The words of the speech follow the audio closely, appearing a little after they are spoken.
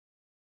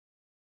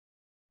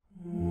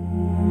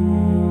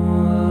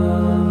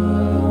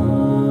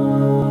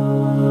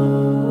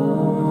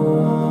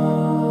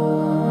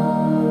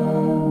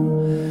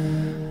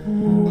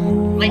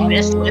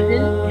best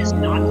weapon is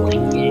not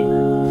playing the game.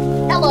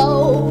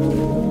 Hello!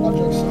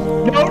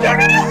 No, no, no,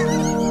 no!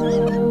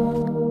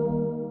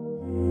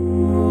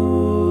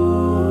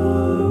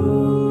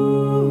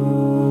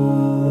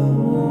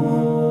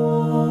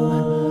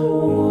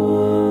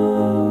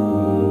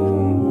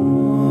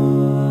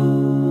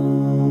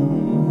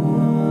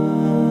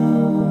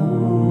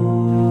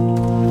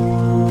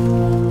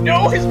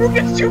 No, his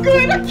movement's too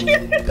good! I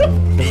can't!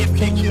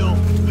 AFK kill!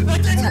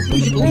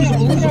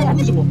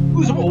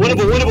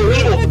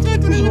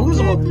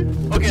 Losable!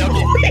 Okay. How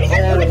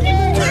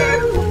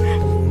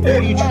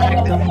do you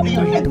track them? How do you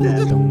hit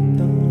that?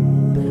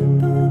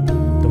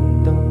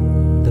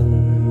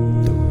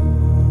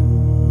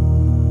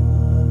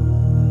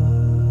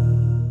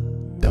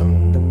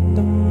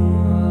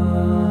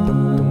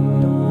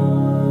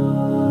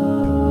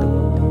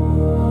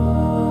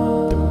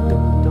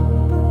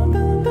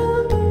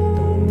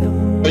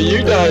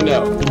 You die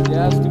now.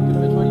 Yeah, stupid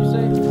bitch, what do you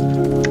say?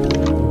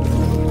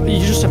 You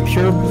just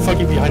appear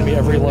fucking behind me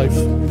every life.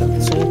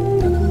 So.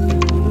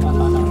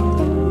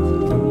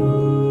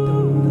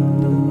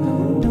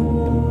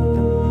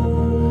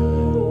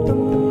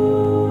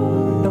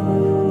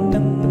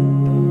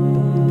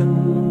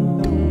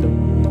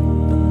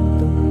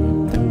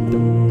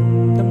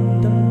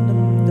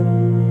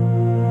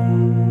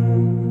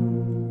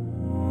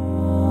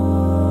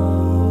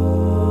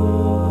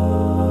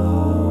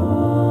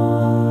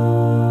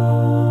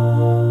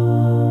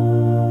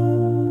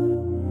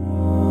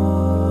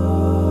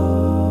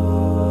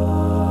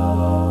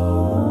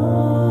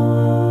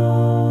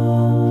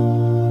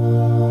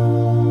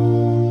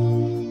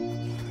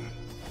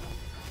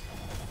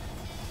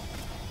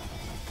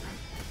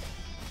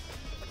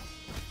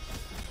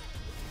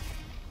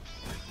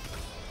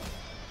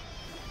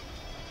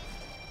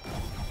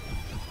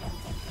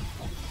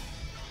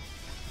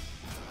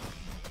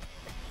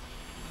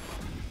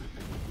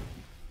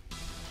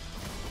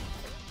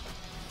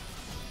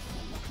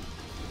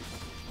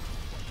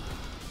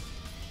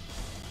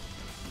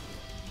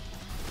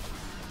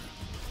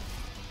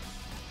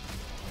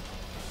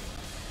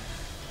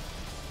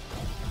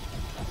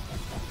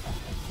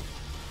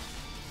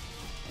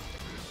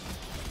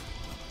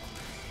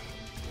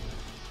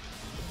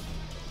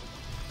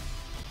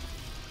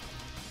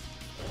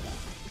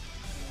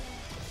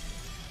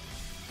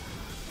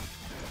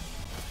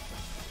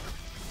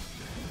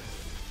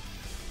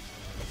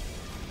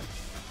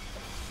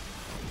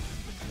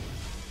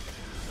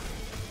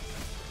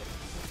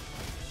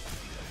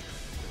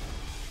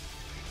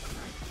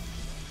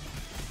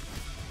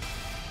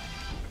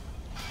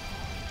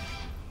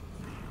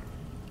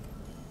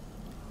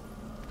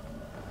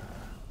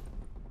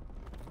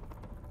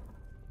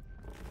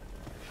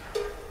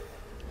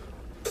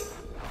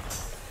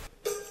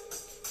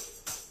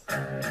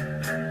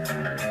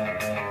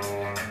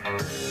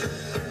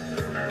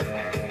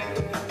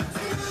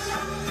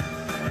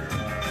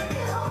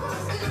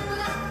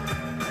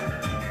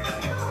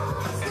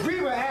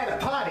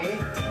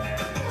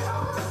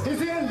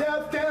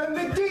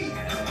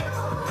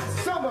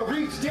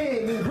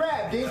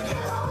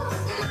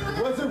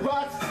 Was a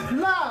rock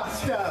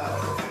lobster.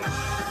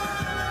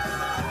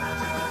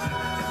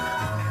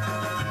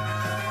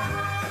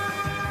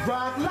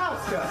 Rock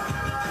lobster.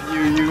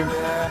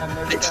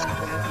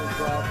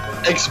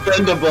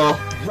 Expendable.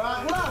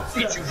 Rock lobster.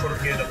 Did you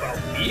forget about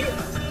me?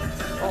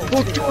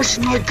 Oh, gosh,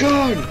 my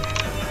gun!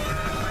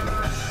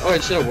 Oh,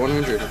 it's at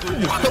 100.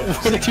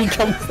 Where did you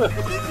come from? He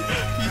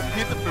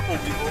hit the purple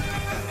people.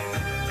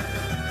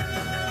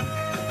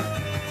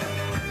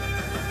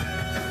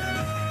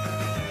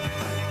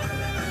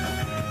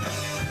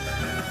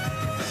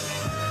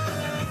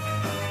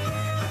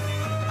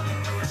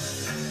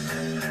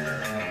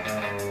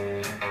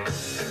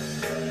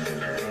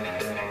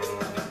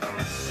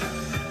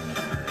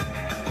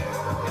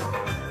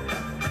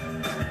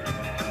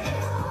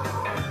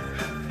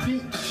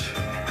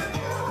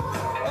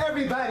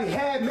 Everybody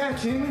had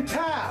matching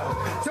towels.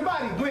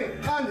 Somebody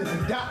went under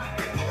the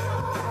dock.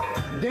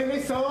 Then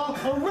they saw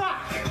a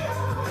rock.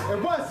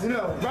 It wasn't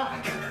a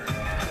rock.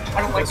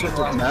 I don't like being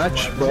wrong.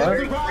 Match, bro.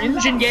 Very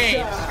cringe and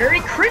gay. Very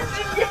cringe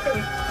and gay.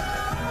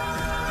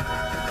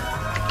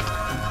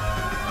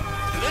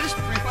 Did I just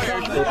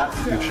pre-fire?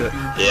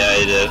 Yeah,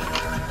 he did.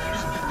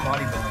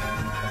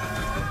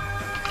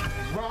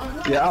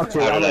 Yeah, How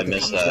did I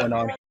miss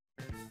that?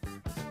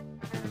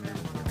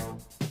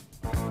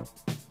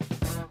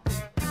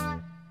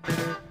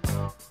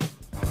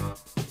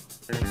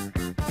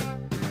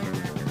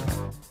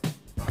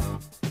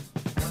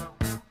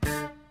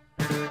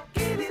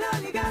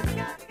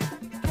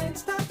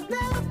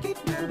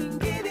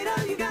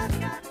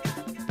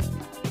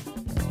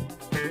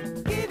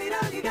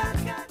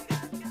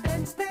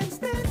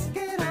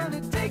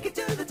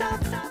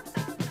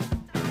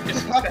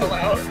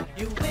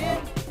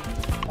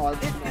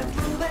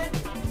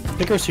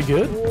 Pickers, you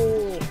good?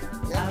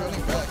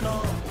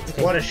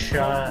 What a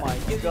shot. Oh my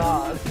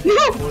god.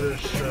 What a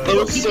shot. That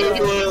was so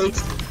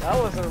close. That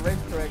was a rig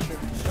correction.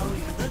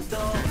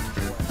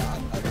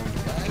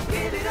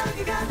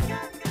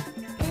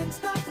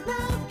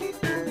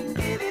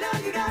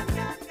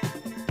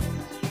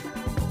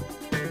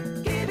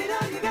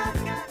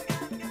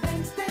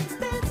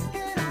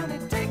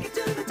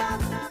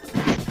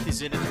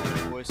 He's in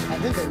it, boys. I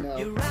think I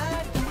know.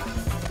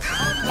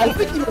 I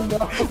think you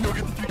know.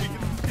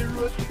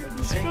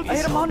 I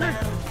hit him 100.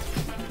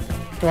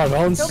 Come on,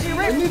 Melons.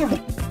 I need a.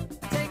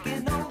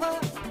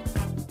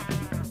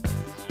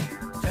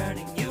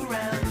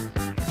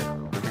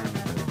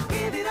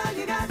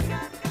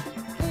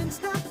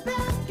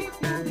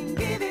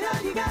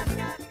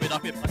 Wait,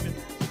 up it.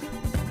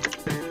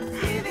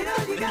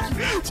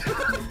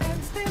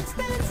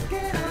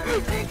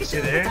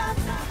 You there?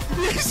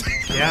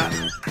 Yeah.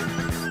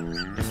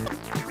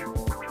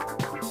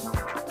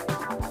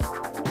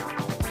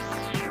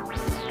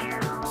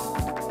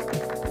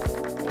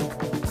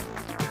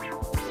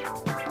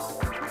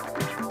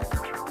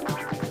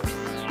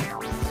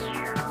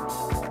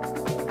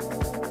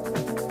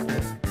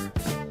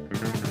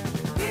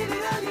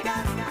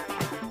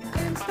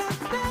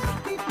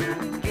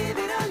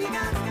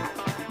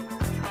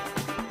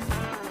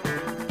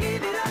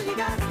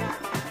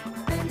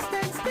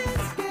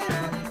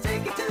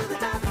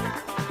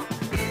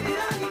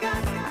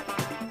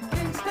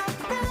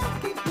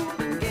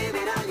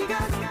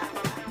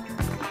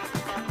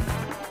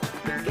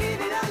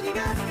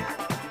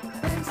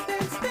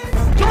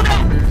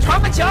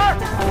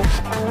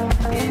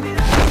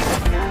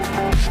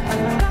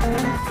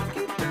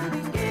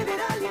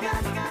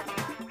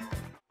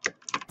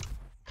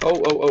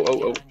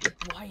 Oh.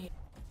 Quiet.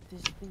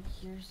 This thing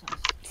hears us.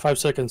 5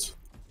 seconds.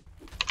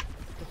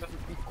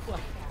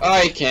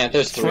 I can't,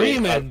 there's 3.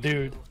 Freeman,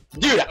 dude.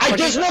 Dude,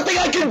 there's nothing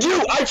I can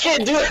do! I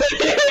can't do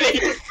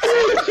anything!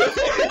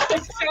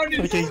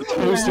 Fucking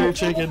toaster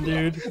chicken,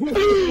 dude.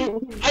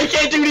 I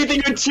can't do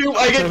anything with 2,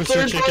 I get Toaster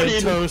third chicken,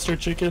 party! toaster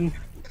chicken.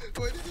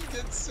 Why did he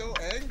get so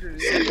angry?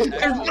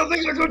 There's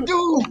nothing I can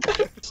do!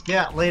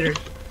 Yeah, later.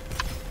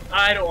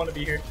 I don't want to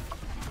be here.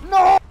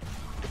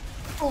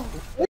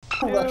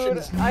 Correction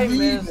is Dude, I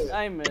needed.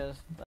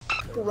 missed.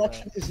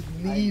 Correction is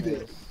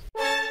needed.